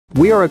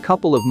We are a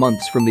couple of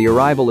months from the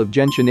arrival of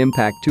Genshin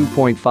Impact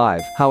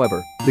 2.5,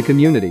 however, the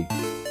community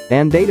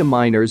and data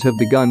miners have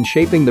begun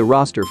shaping the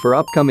roster for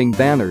upcoming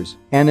banners,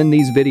 and in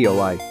these video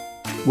I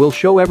will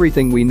show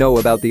everything we know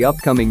about the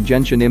upcoming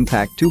Genshin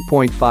Impact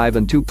 2.5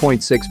 and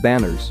 2.6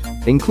 banners,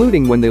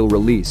 including when they'll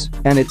release,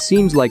 and it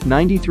seems like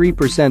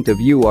 93% of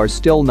you are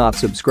still not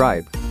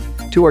subscribed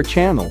to our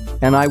channel,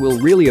 and I will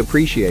really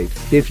appreciate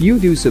if you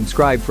do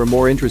subscribe for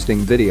more interesting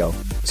video.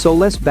 So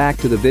let's back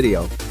to the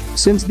video.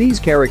 Since these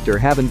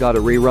characters haven't got a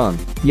rerun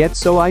yet,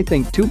 so I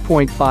think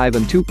 2.5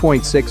 and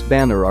 2.6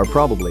 banner are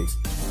probably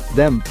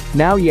them.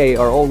 Now Ye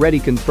are already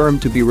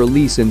confirmed to be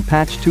released in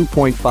patch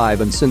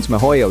 2.5, and since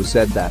Mihoyo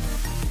said that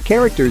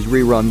characters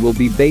rerun will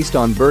be based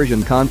on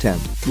version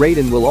content,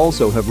 Raiden will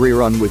also have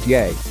rerun with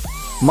Ye.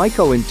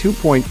 Maiko in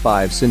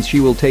 2.5 since she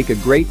will take a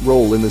great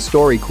role in the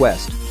story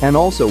quest, and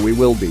also we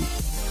will be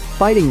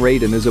fighting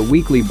Raiden as a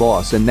weekly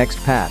boss in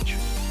next patch.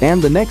 And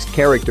the next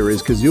character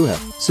is Kazuha,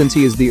 since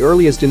he is the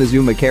earliest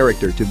Inazuma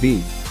character to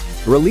be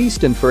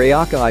released, and for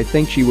Ayaka I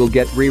think she will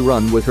get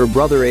rerun with her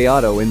brother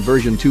Ayato in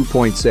version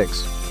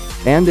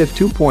 2.6. And if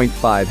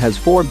 2.5 has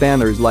 4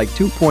 banners like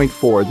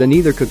 2.4, then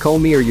either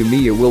Kokomi or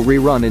Yumiya will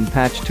rerun in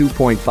patch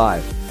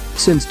 2.5.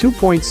 Since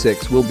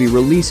 2.6 will be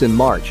released in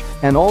March,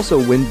 and also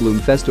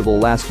Windbloom Festival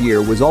last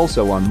year was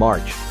also on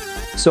March.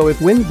 So if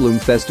Windbloom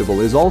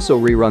Festival is also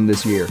rerun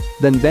this year,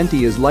 then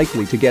Venti is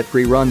likely to get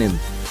rerun in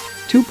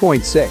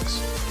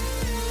 2.6.